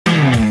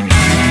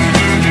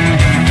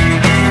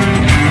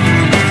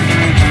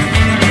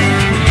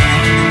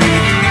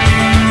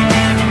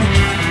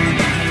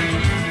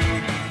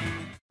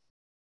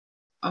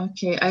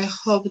Okay, I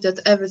hope that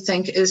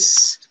everything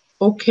is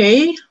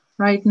okay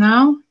right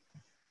now.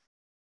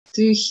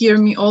 Do you hear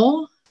me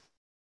all?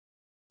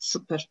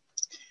 Super.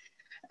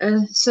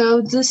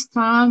 So this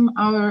time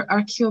our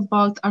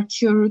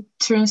Archaeo route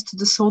turns to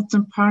the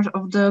southern part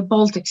of the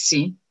Baltic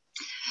Sea.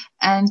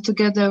 And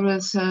together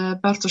with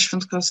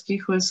Bartoszorszánkowski,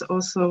 who is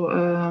also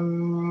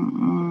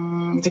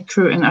the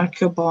crew in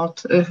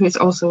Archaeobot, who is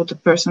also the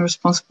person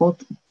responsible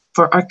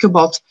for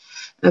Archaeobot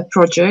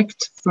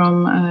project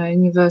from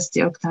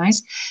University of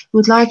Gdańsk,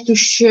 would like to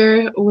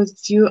share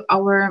with you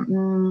our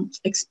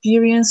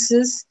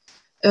experiences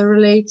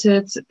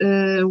related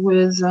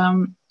with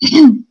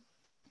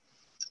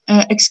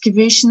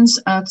excavations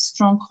at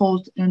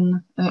Stronghold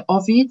in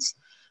Owidz,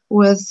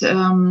 with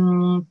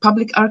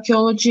public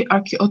archaeology,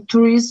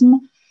 archaeotourism,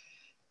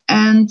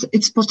 and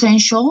its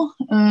potential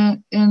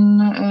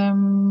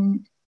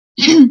in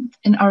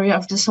in area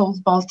of the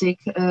South Baltic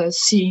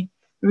Sea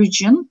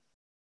region.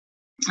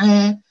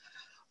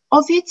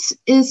 Owidz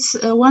is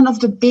one of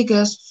the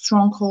biggest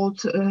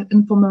stronghold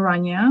in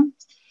Pomerania,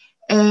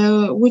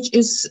 which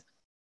is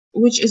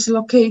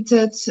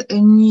located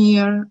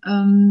near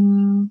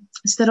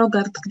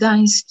Starogard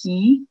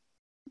Gdański.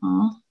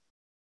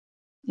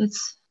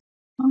 It's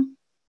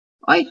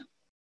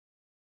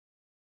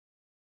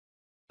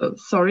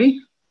sorry,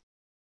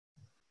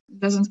 it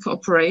doesn't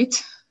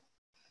cooperate.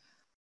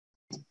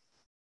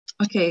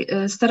 Okay,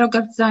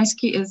 Starogard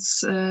Gdański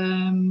is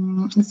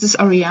this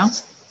area.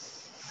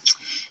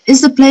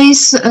 Is the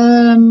place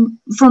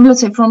from,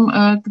 let's say, from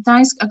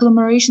Gdańsk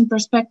agglomeration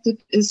perspective,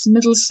 is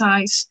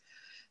middle-sized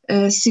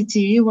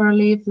city where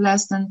live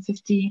less than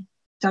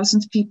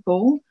 50,000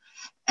 people,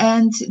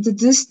 and the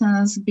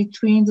distance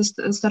between the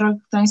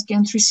Starogard Gdański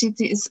and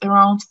Tricity is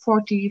around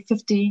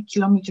 40-50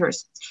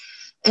 kilometers.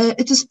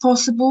 It is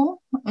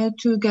possible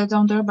to get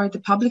down there by the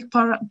public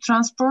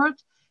transport,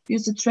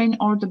 use the train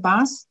or the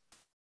bus,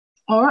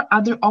 or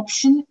other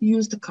option,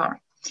 use the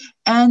car.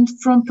 And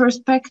from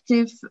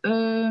perspective,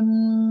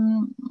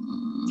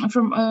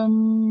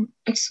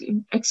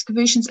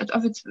 excavations at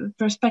Owidz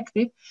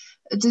perspective,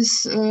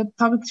 this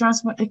public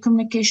transport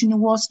communication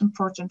was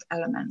important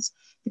element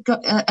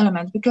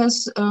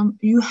because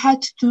you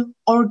had to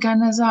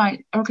organize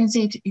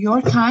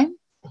your time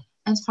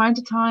and find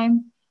the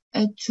time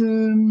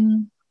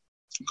to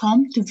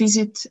come to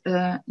visit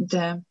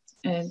the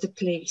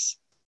place.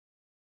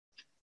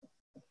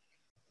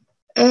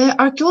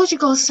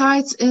 Archaeological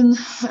sites in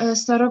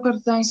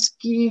Starogard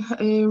Gdański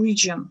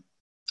region.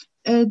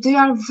 They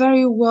are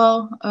very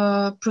well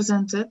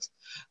presented.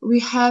 We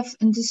have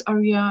in this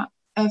area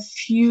a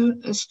few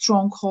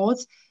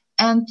strongholds,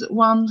 and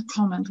one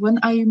comment. When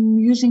I'm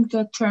using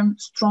the term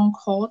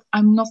stronghold,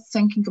 I'm not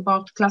thinking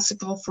about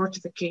classical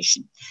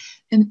fortification.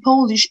 In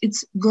Polish,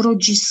 it's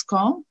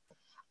grodzisko.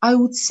 I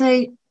would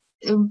say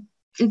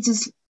it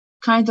is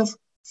kind of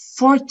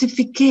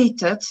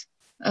fortificated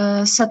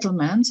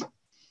settlement.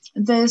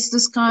 This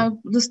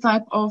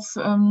type of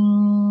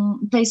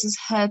places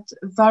had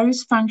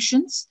various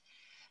functions,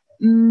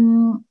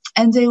 and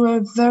they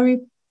were very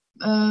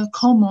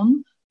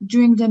common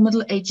during the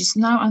Middle Ages.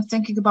 Now I'm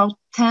thinking about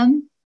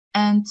 10th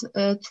and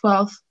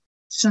 12th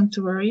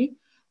century,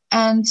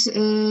 and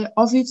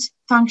Owidz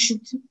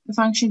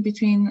functioned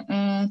between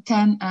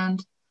 10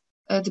 and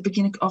the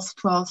beginning of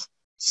 12th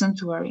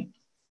century.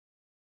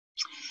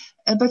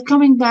 But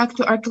coming back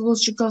to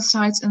archaeological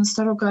sites in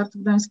Starogard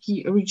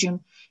Gdański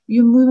region,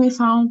 you may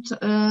find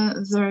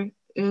their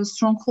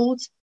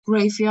strongholds,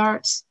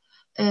 graveyards,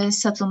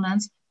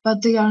 settlements,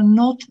 but they are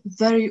not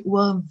very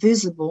well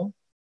visible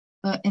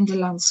in the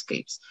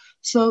landscapes.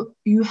 So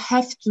you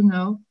have to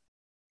know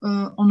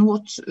on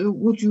what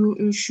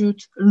you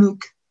should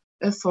look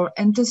for.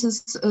 And this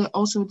is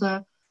also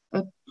the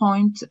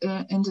point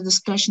in the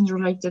discussion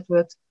related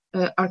with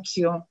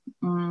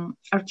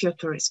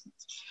archaeotourism.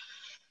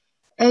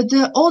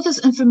 The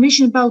oldest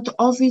information about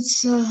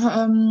Owidz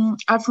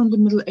are from the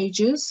Middle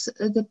Ages.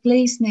 The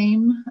place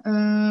name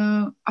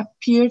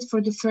appeared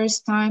for the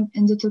first time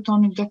in the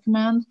Teutonic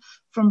document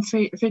from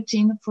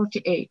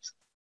 1348.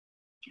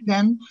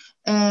 Then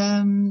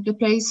the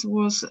place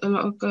was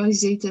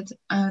localized at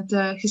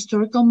the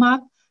historical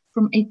map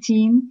from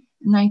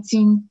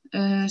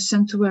 19th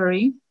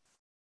century.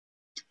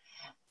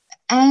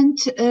 And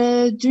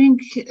during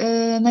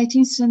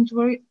 19th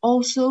century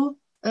also,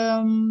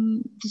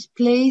 this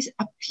place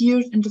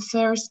appeared in the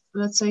first,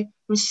 let's say,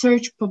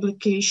 research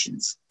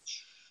publications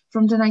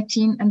from the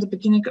 19th and the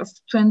beginning of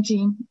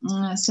 20th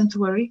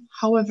century.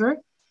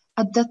 However,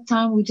 at that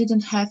time, we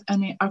didn't have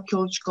any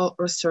archaeological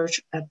research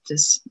at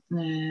this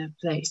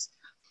place.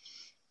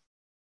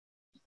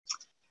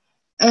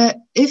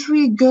 If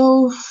we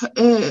go,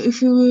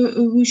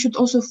 we should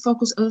also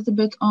focus a little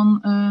bit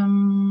on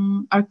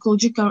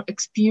archaeological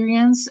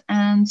experience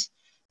and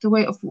the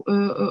way of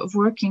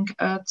working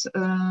at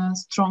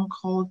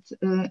Stronghold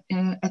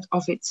at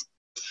Owidz.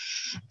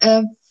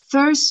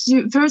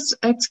 First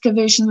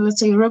excavation, let's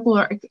say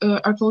regular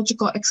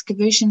archaeological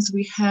excavations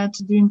we had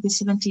during the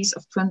 70s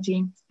of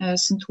 20th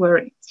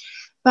century.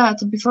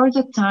 But before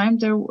that time,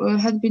 there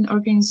had been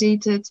organized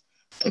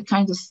a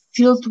kind of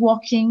field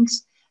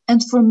walkings.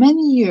 And for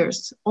many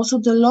years, also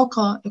the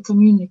local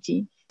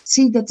community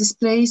see that this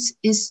place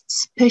is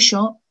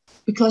special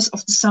because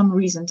of some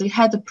reason. They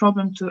had a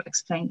problem to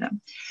explain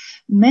them.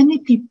 Many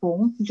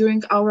people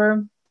during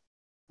our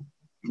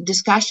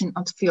discussion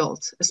on the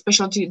field,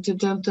 especially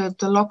the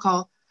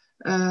local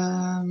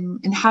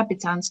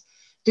inhabitants,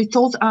 they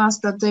told us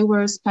that they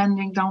were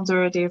spending down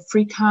there their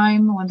free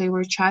time when they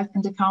were a child,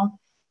 and they found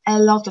a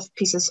lot of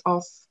pieces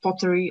of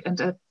pottery.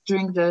 And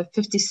during the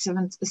 50s,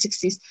 70s,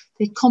 60s,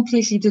 they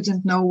completely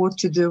didn't know what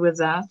to do with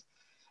that,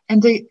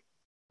 and they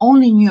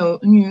only knew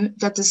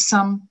that is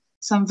some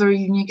very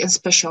unique and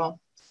special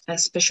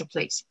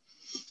place.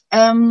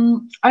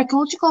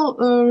 Archaeological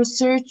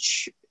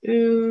research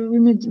we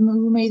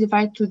may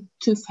divide to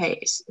two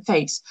phases.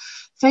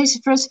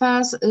 First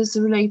phase is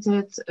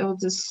related to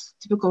this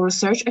typical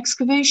research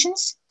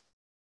excavations,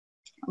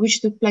 which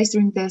took place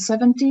during the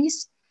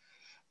 70s.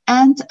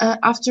 And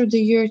after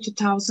the year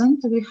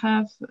 2000, we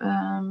have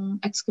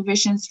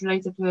excavations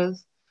related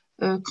with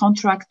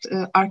contract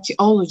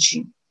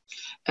archaeology.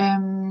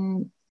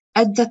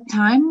 At that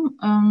time,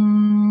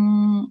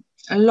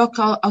 a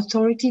local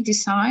authority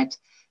decided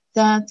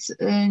that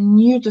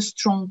near the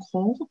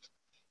stronghold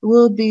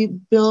will be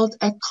built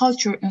a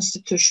culture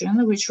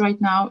institution, which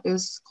right now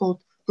is called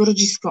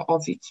Grodzisko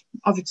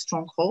Owidz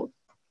stronghold,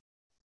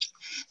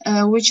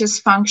 which is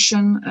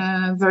function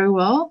very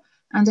well,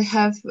 and they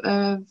have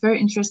very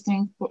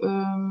interesting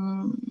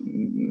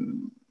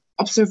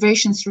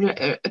observation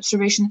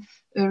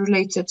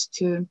related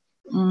to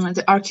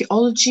the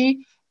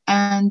archaeology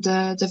and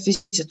the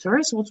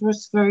visitors, what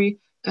was very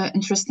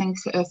interesting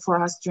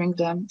for us during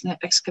the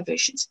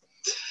excavations.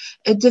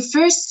 The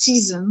first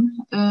season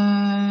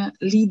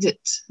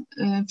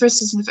first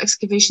season of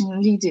excavation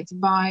led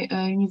by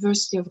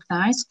University of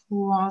Gdańsk,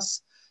 who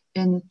was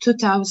in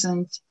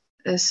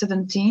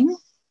 2017,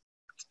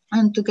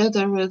 and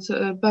together with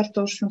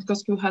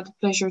Bartoszorszánkowski, who had the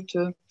pleasure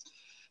to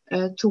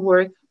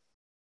work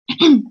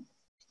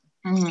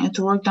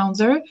down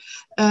there.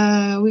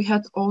 We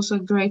had also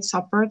great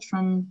support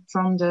from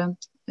the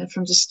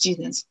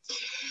students.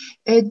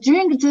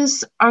 During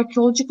this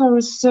archaeological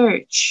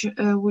research,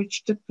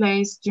 which took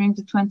place during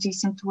the 20th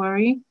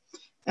century,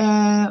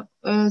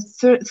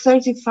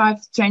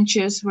 35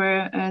 trenches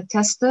were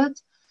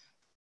tested,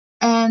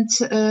 and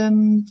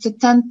the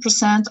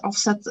 10%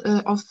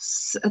 of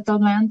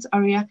settlement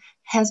area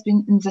has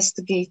been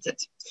investigated.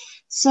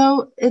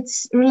 So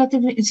it's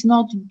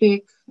not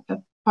big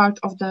part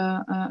of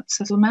the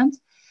settlement,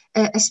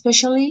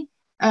 especially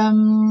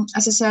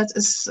as I said,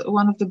 is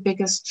one of the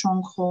biggest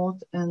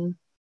stronghold in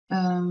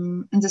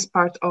this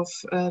part of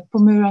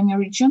Pomerania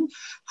region.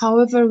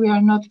 However, we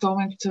are not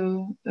going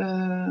to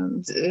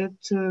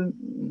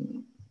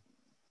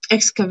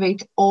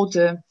excavate all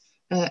the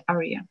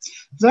area.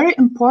 Very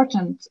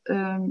important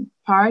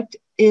part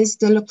is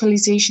the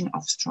localization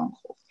of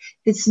stronghold.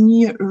 It's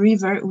near a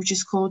river which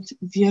is called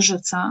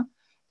Wieżyca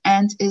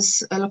and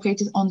is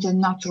located on the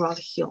natural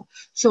hill.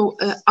 So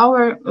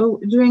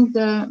during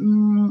the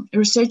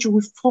research,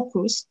 we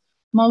focus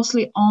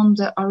mostly on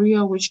the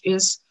area which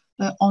is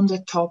on the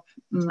top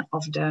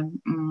of the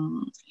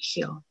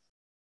hill.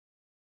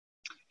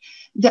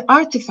 The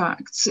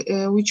artifacts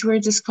which were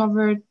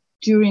discovered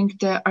during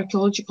the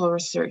archaeological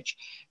research,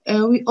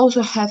 we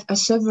also have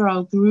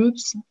several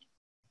groups.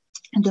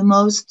 The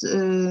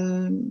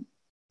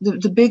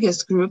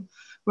biggest group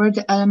were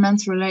the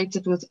elements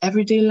related with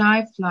everyday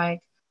life,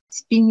 like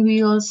spin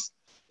wheels,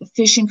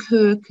 fishing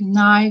hook,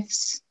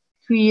 knives,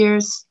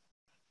 queers,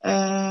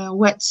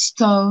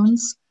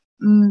 whetstones.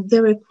 They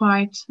were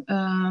quite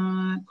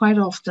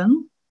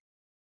often.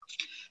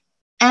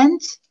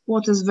 And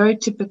what is very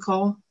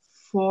typical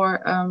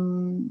for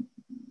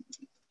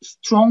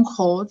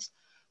strongholds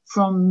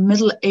from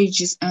Middle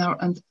Ages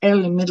and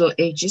early Middle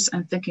Ages,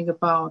 I'm thinking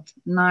about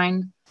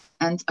 9th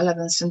and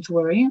 11th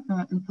century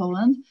in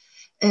Poland,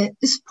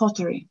 is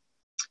pottery.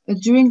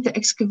 During the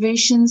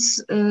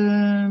excavations,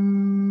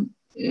 during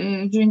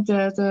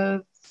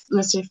the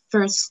let's say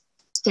first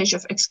stage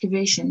of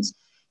excavations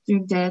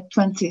during the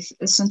 20th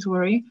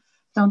century,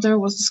 down there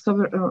was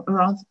discovered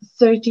around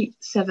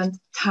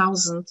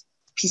 37,000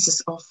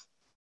 pieces of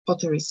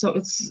pottery. So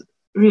it's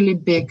really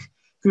big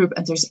group,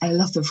 and there's a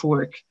lot of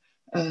work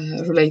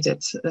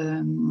related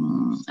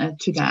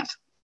to that.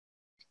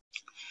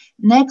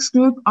 Next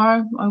group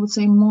are, I would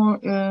say, more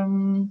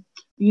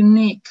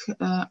unique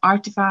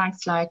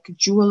artifacts like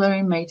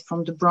jewelry made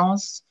from the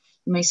bronze.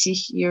 You may see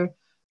here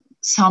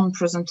some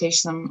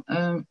presentation,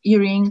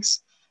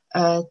 earrings,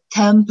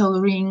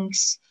 temple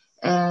rings,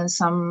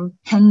 some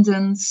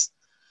pendants,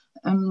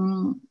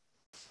 and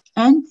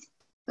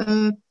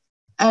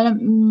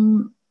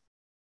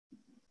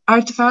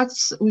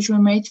artifacts which were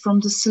made from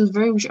the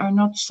silver, which are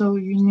not so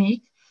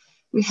unique.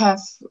 We have,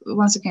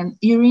 once again,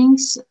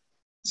 earrings,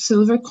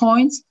 silver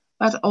coins,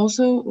 but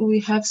also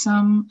we have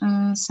some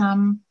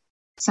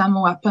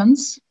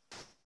weapons.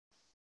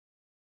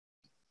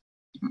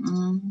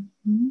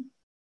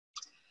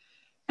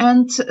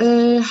 And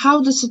how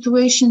the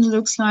situation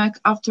looks like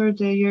after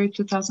the year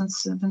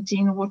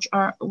 2017, what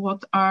are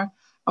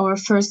our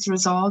first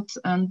results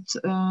and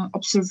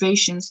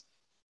observations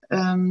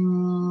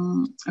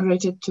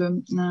related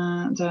to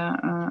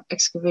the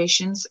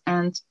excavations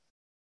and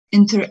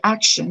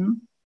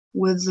interaction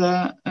with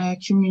the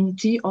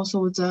community, also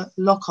with the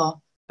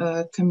local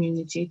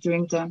community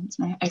during the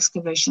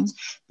excavations,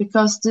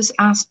 because this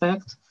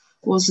aspect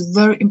was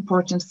very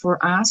important for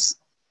us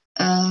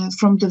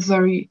from the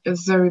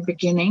very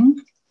beginning.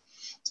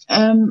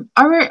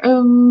 Our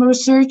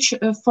research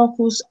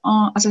focused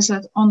on, as I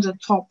said, on the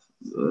top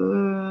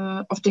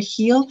of the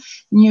hill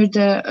near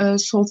the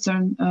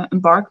southern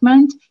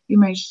embankment. You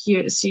may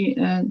see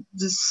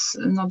this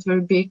not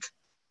very big.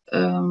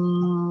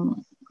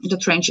 The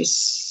trench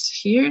is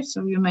here,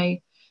 so you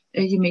may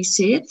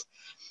see it.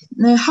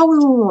 How we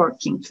were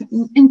working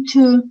in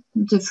two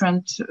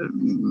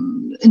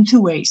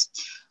ways.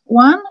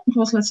 One, it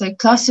was, let's say,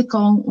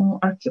 classical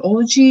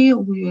archaeology.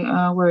 We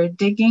were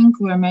digging,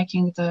 we were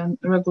making the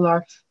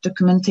regular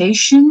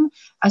documentation.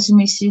 As you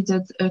may see,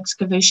 that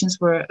excavations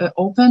were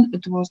open.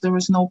 There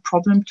was no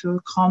problem to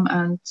come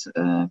and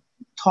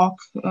talk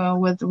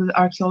with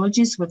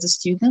archaeologists, with the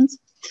students.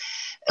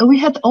 We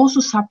had also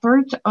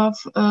support of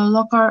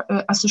local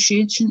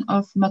association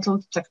of metal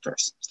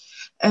detectors.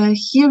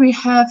 Here we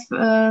have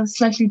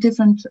slightly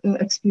different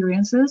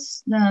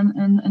experiences than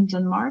in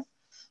Denmark,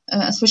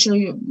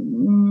 especially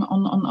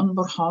on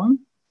Bornholm,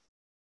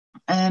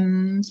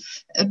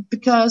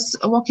 because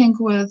working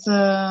with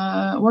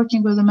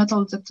a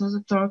metal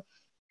detector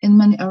in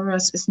many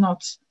areas is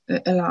not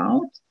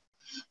allowed.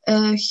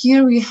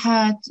 Here we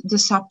had the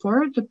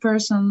support, the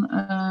person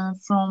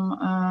from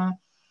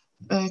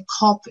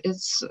KOP,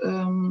 it's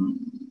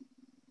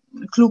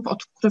Klub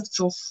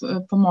Odkrywców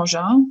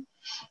Pomorza.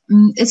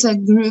 It's a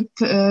group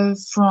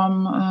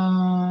from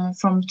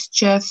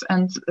Tczew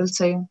and, let's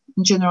say,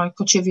 in general,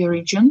 Koczewia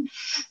region.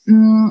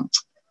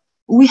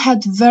 We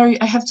had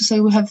I have to say,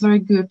 we have very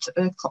good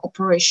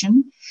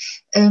cooperation,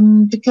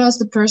 because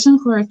the person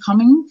who were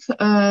coming,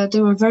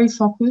 they were very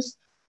focused.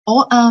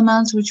 All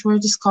elements which were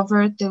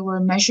discovered, they were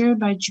measured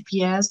by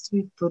GPS.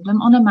 We put them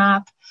on a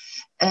map.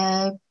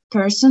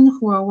 Person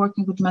who are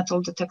working with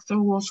metal detector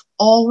was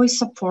always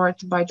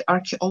supported by the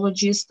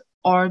archaeologist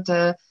or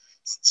the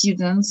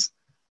students,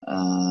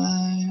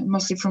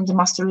 mostly from the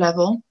master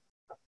level,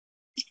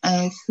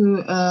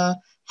 who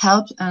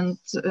helped and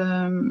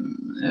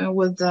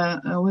with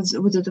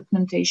the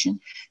documentation.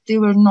 They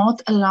were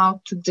not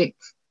allowed to dig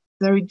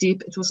very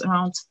deep. It was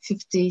around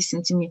 50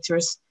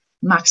 centimeters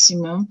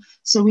maximum.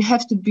 So we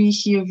have to be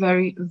here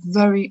very,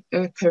 very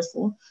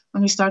careful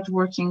when we start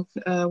working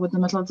with the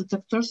metal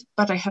detectors.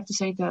 But I have to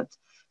say that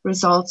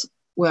results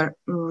were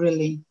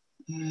really,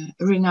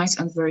 really nice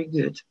and very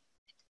good.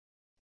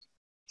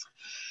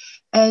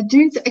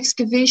 During the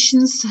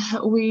excavations,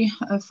 we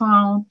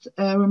found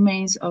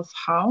remains of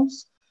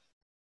house,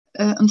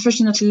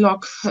 unfortunately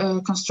log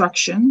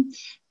construction.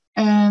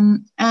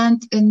 And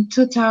in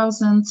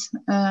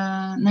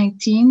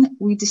 2019,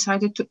 we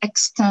decided to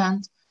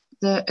extend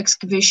the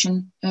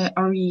excavation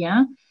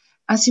area.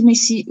 As you may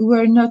see,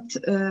 we're not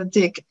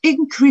dig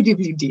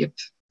incredibly deep,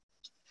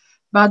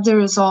 but the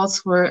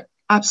results were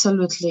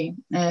absolutely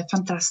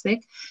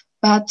fantastic.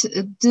 But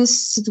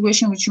this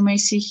situation, which you may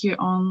see here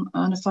on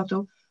the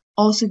photo,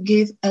 also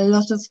gave a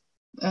lot of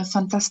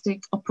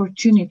fantastic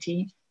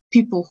opportunity,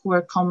 people who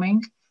are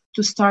coming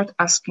to start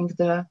asking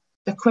the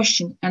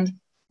question and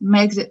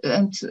make the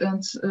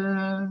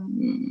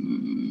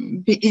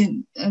be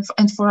in,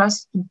 and for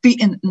us to be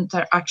in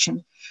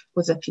interaction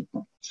with the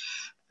people.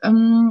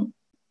 On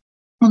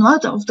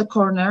one of the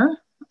corner,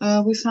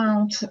 we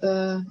found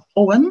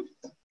Owen,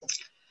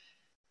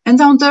 and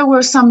down there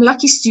were some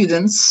lucky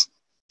students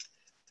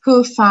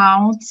who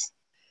found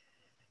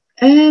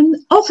an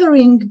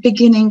offering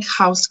beginning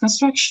house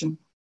construction.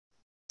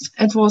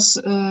 It was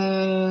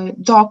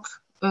dog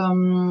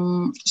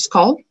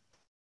skull.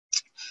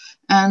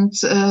 And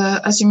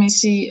as you may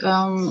see,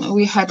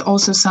 we had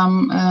also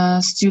some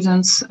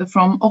students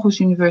from Aarhus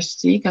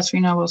University.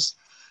 Karolina was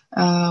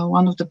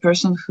one of the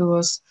persons who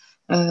was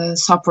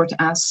support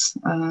us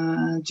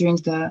during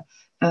the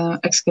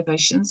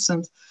excavations,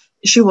 and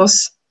she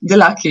was the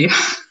lucky,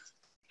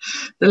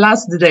 the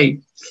last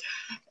day.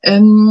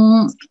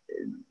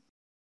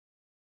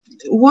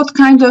 What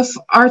kind of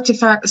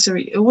artifacts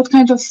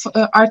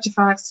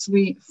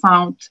we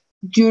found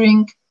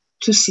during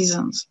 2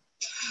 seasons?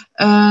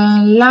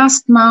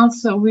 Last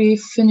month, we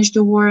finished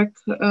the work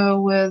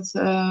with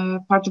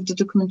part of the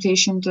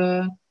documentation,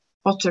 the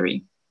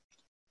pottery.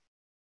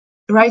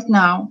 Right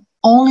now,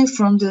 only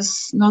from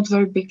this not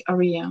very big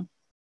area,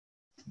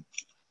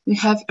 we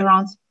have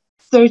around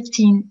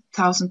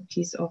 13,000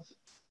 pieces of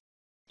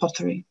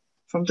pottery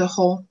from the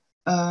whole,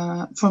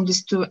 from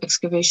these 2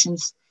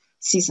 excavations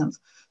seasons.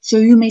 So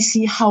you may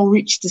see how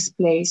rich this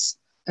place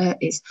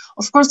is.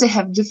 Of course, they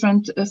have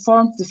different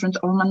forms, different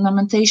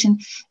ornamentation.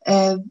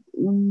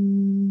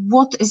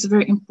 What is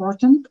very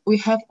important, we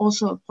have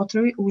also a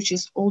pottery which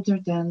is older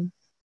than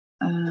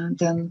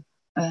 10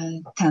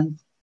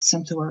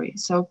 century.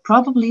 So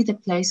probably the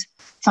place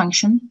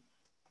function.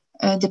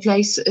 The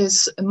place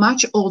is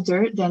much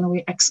older than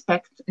we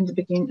expect in the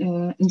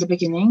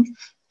beginning,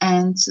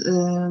 and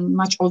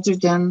much older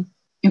than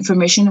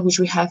information which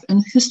we have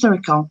in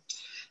historical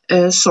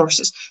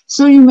sources.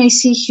 So you may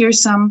see here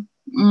some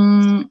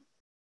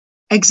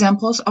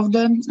examples of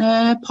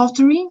the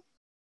pottery.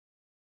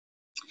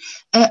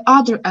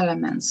 Other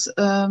elements,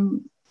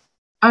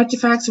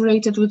 artifacts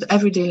related with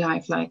everyday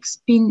life, like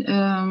spin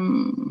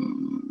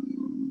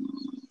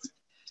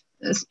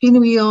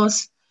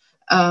wheels,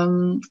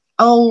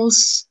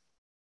 owls,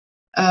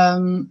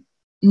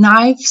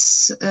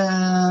 knives,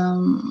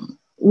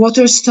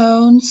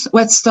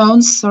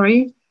 whetstones,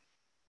 sorry,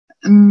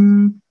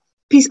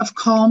 piece of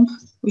comb,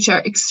 which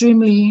are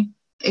extremely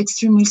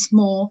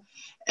small,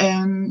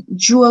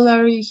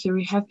 jewelry. Here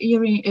we have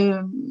earring,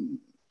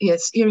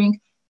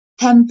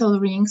 temple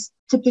rings,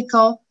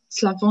 typical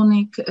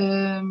Slavonic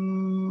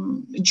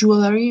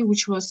jewelry,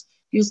 which was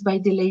used by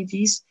the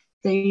ladies.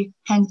 They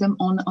hang them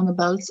on a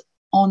belt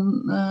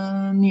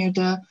near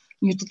the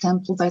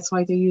temple. That's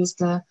why they use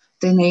the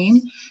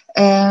name,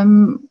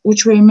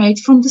 which were made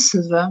from the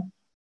silver.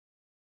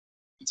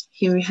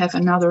 Here we have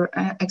another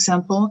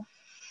example.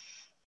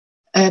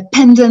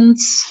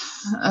 Pendants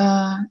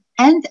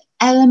and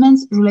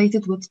elements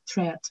related with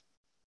thread,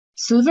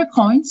 silver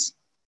coins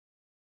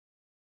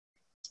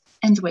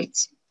and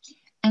weights.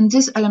 And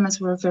these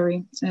elements were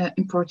very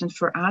important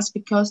for us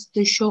because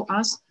they show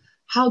us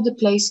how the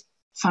place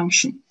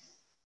functioned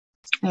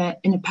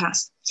in the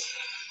past.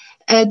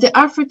 The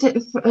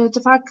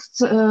artifacts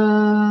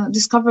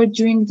discovered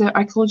during the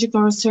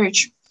archaeological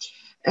research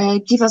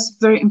give us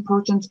very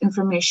important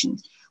information.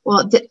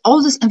 Well,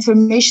 all this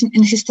information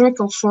in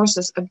historical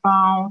sources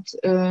about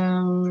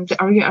the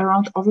area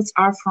around Owidz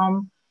are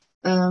from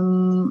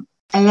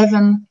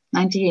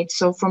 1198,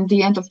 so from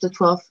the end of the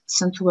 12th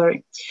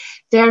century.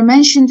 They are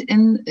mentioned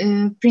in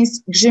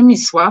Prince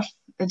Grzymisław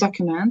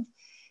document.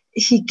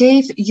 He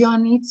gave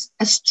Owidz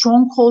a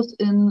stronghold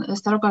in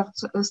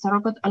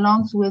Starogard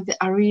along with the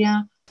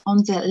area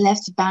on the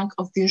left bank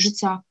of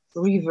Wieżyca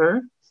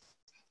River,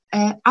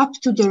 up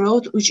to the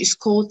road which is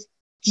called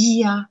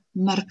Via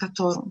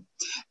Mercatorum.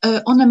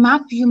 On the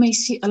map, you may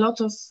see a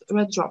lot of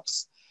red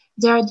drops.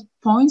 There are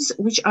points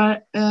which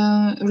are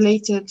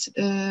related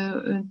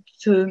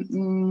to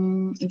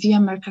Via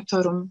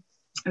Mercatorum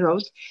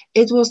road.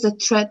 It was the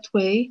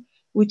threadway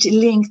which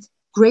linked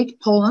Great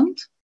Poland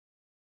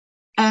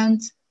and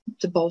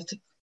the Baltic.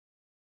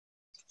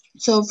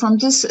 So from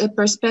this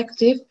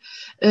perspective,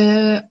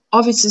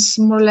 Owidz is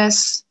more or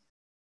less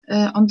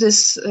on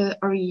this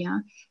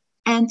area.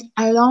 And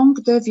along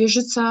the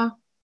Wieżyca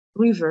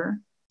River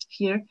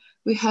here,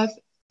 we have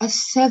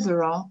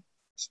several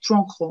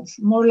strongholds,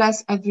 more or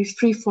less every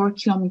 3-4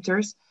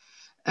 kilometers.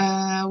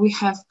 We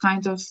have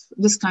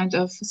this kind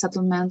of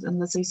settlement and,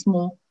 let's say,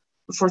 small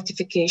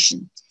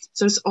fortification.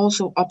 So it's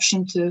also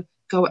option to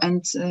go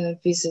and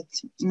visit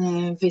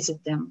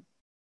them.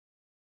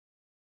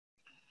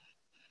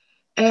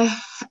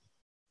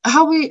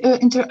 How we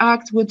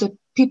interact with the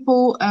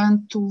people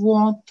and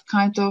what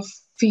kind of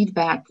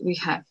feedback we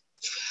have.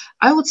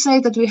 I would say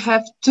that we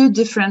have two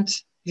different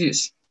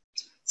views.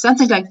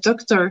 Something like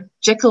Dr.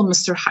 Jekyll,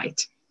 Mr. Hyde,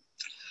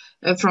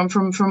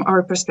 from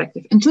our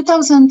perspective. In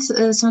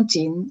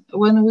 2017,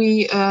 when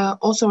we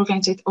also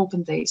organized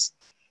open days,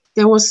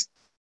 there was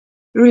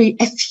really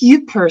a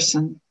few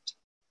persons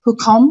who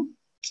come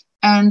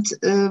and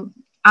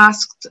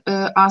asked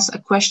us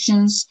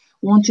questions,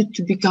 wanted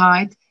to be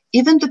guided.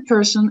 Even the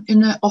person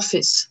in the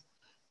office,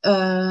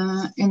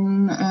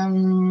 in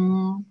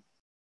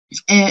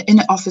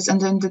the office and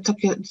then the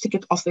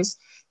ticket office,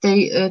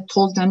 they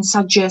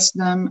suggest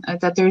them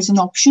that there is an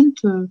option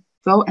to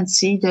go and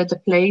see the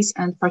place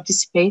and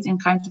participate in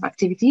kind of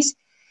activities.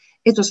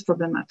 It was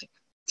problematic.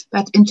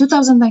 But in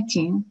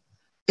 2019,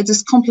 it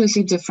is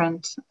completely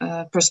different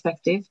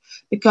perspective,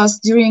 because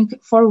during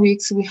 4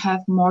 weeks, we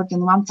have more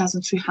than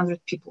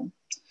 1,300 people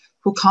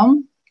who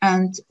come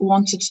and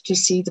wanted to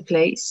see the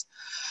place.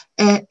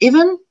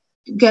 Even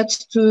get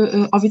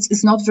to Owidz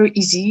is not very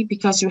easy,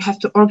 because you have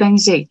to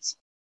organize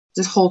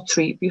this whole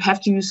trip. You have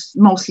to use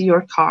mostly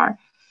your car.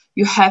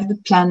 You have to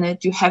plan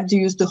it. You have to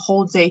use the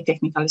whole day,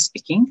 technically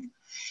speaking.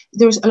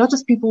 There's a lot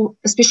of people,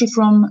 especially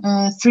from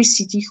 3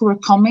 cities, who are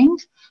coming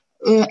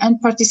and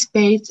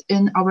participate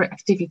in our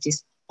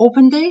activities.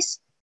 Open days,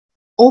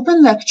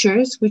 open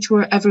lectures, which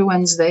were every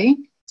Wednesday,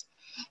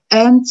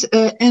 and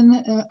in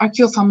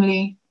Archeo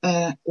family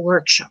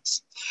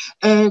workshops.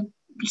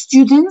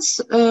 Students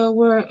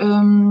were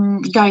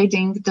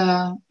guiding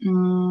the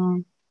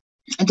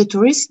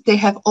tourists. They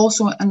have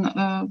also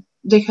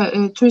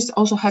tourists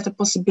also had a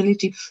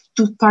possibility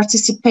to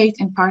participate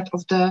in part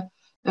of the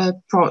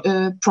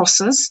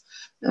process.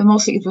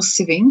 Mostly it was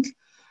sieving,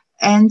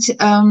 and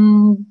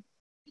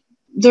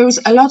there was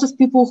a lot of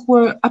people who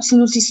were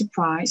absolutely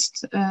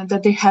surprised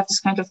that they have this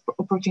kind of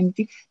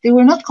opportunity. They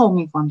were not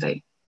coming one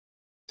day;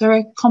 they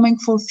were coming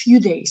for a few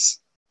days.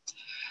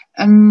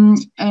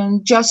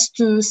 and just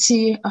to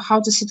see how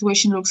the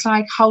situation looks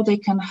like, how they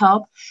can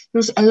help.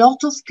 There's a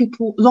lot of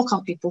people,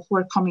 local people, who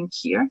are coming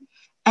here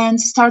and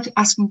start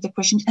asking the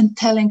questions and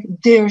telling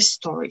their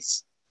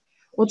stories.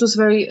 What was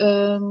very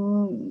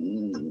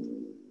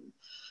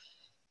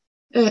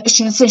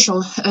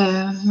essential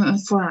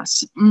for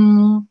us.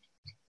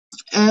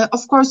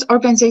 Of course,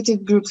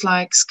 organized groups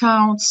like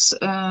Scouts,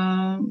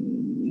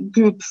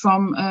 group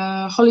from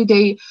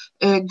holiday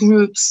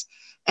groups.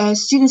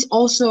 Students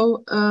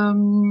also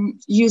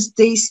use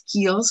their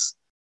skills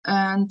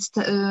and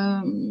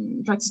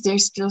practice their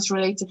skills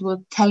related with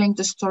telling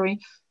the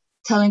story,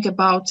 telling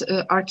about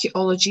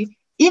archaeology.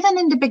 Even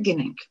in the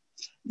beginning,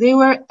 they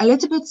were a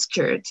little bit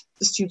scared,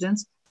 the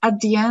students. At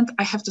the end,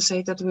 I have to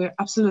say that we're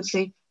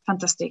absolutely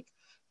fantastic,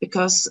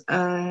 because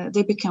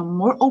they become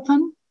more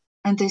open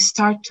and they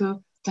start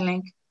to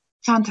telling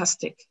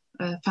fantastic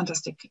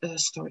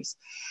stories.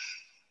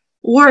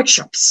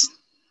 Workshops.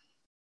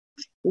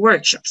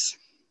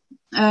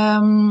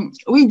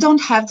 We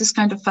don't have this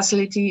kind of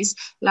facilities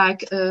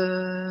like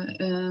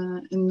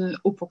in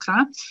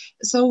UPOKRA,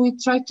 so we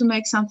tried to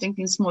make something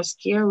in small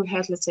scale. We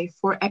had, let's say,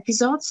 4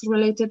 episodes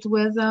related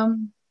with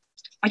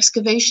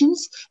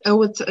excavations,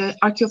 with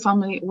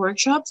archaeo-family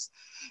workshops,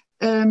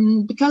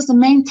 because the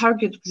main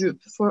target group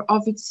for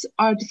Owidz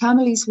are the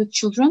families with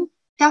children.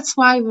 That's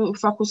why we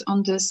focus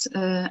on this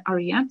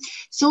area.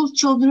 So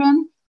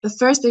children,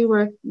 first they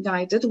were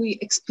guided. We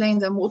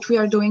explained them what we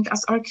are doing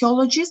as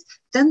archaeologists.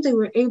 Then they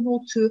were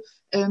able to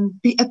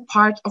be a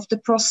part of the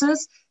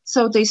process.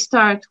 So they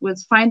start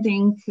with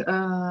finding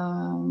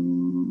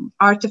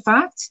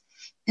artifacts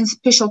in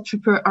special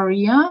prepare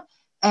area.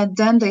 And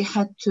then they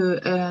had to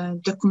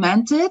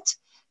document it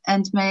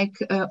and make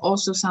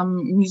also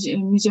some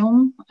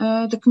museum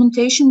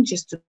documentation,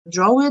 just to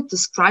draw it,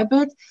 describe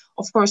it.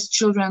 Of course,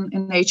 children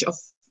in the age of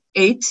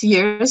 8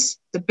 years,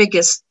 the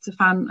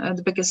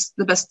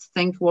best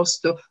thing was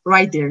to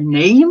write their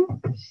name.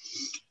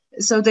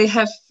 So they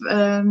have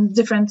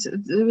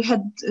we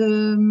had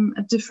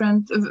a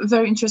different,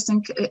 very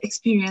interesting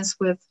experience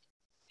with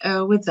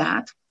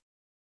that.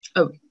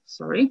 Oh,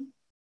 sorry.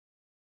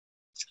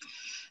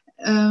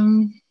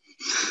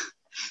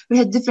 We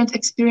had different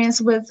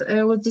experience with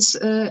this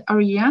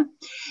area,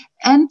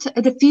 and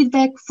the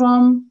feedback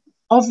from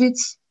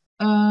Owidz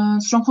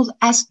stronghold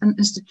as an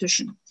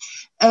institution.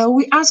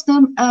 We asked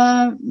them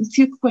a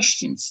few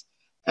questions.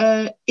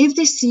 If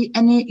they see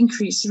any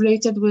increase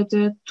related with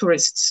the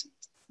tourists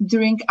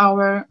during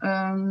our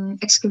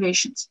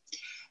excavations,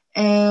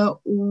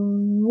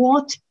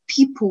 what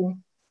people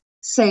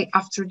say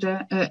after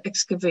the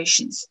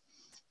excavations,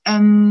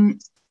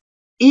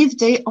 if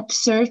they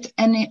observed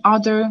any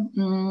other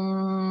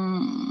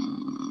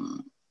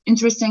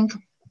interesting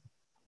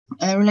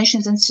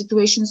relations and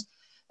situations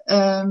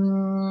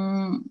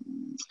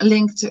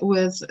linked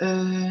with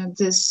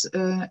these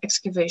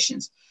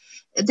excavations.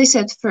 They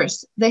said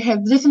first, they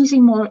have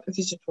definitely more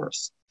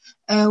visitors.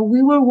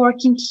 We were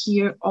working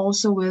here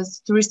also with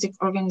touristic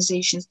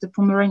organizations, the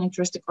Pomeranian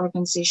touristic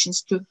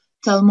organizations, to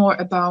tell more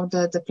about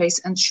the place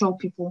and show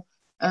people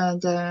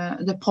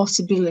the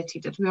possibility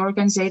that we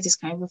organize this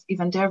kind of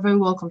event. They're very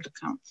welcome to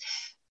come.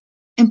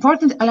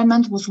 Important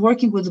element was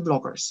working with the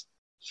bloggers.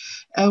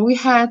 We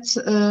had 2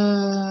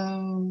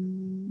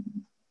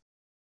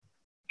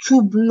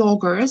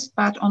 bloggers,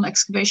 but on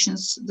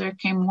excavations there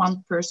came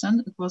 1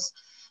 person. It was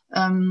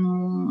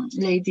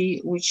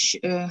lady which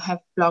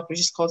have blog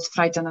which is called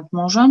Frajda nad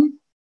Morzem,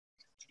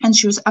 and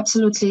she was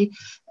absolutely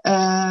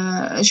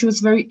she was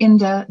very in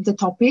the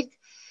topic.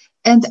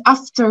 And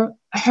after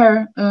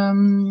her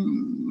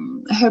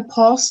her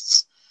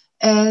posts,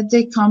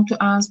 they come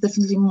to us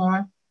definitely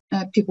more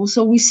people.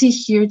 So we see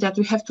here that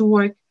we have to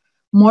work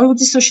more with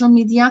the social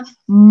media,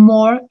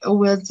 more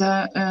with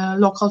the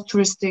local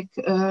touristic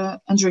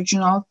and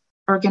regional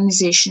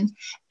organizations.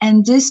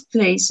 And this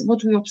place,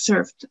 what we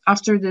observed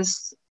after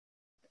this,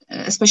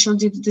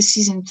 especially the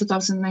season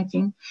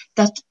 2019,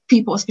 that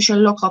people,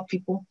 especially local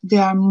people, they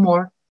are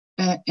more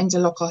in the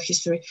local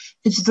history.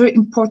 It's very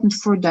important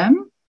for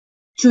them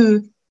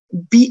to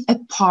be a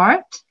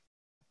part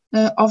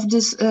of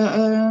this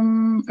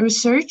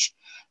research,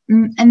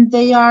 and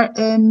they are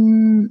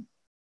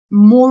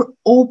more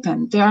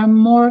open, they are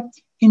more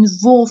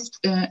involved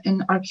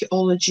in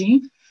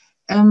archaeology,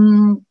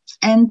 and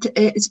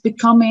it's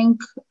becoming,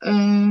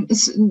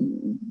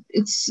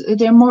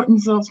 they're more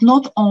involved,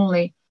 not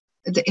only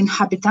the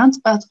inhabitants,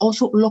 but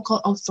also local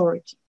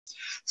authority.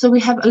 So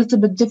we have a little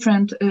bit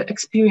different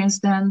experience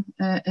than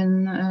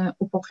in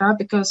UPOKRA,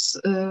 because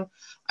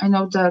I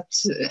know that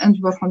and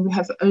we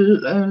have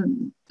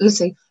let's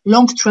say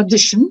long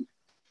tradition.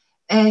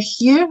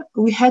 Here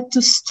we had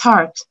to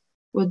start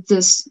with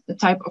this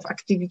type of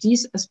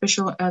activities,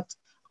 especially at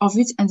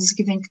Owidz, and it's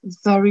giving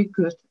very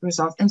good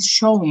results and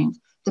showing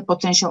the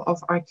potential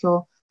of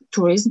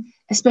archaeotourism.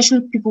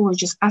 Especially people were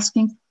just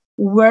asking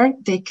where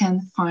they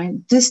can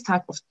find this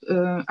type of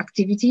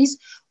activities,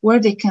 where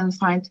they can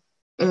find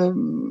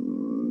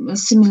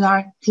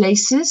similar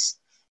places,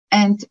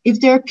 and if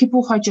there are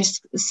people who are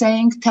just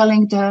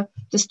telling the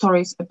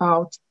stories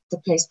about the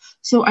place.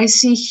 So I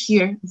see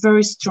here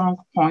very strong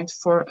point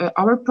for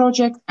our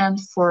project and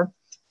for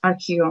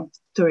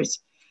archaeotourism.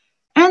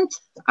 And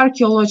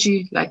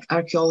archaeology, like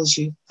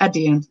archaeology, at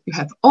the end, you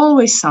have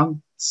always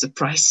some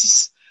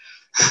surprises.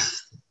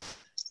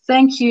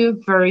 Thank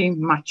you very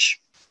much.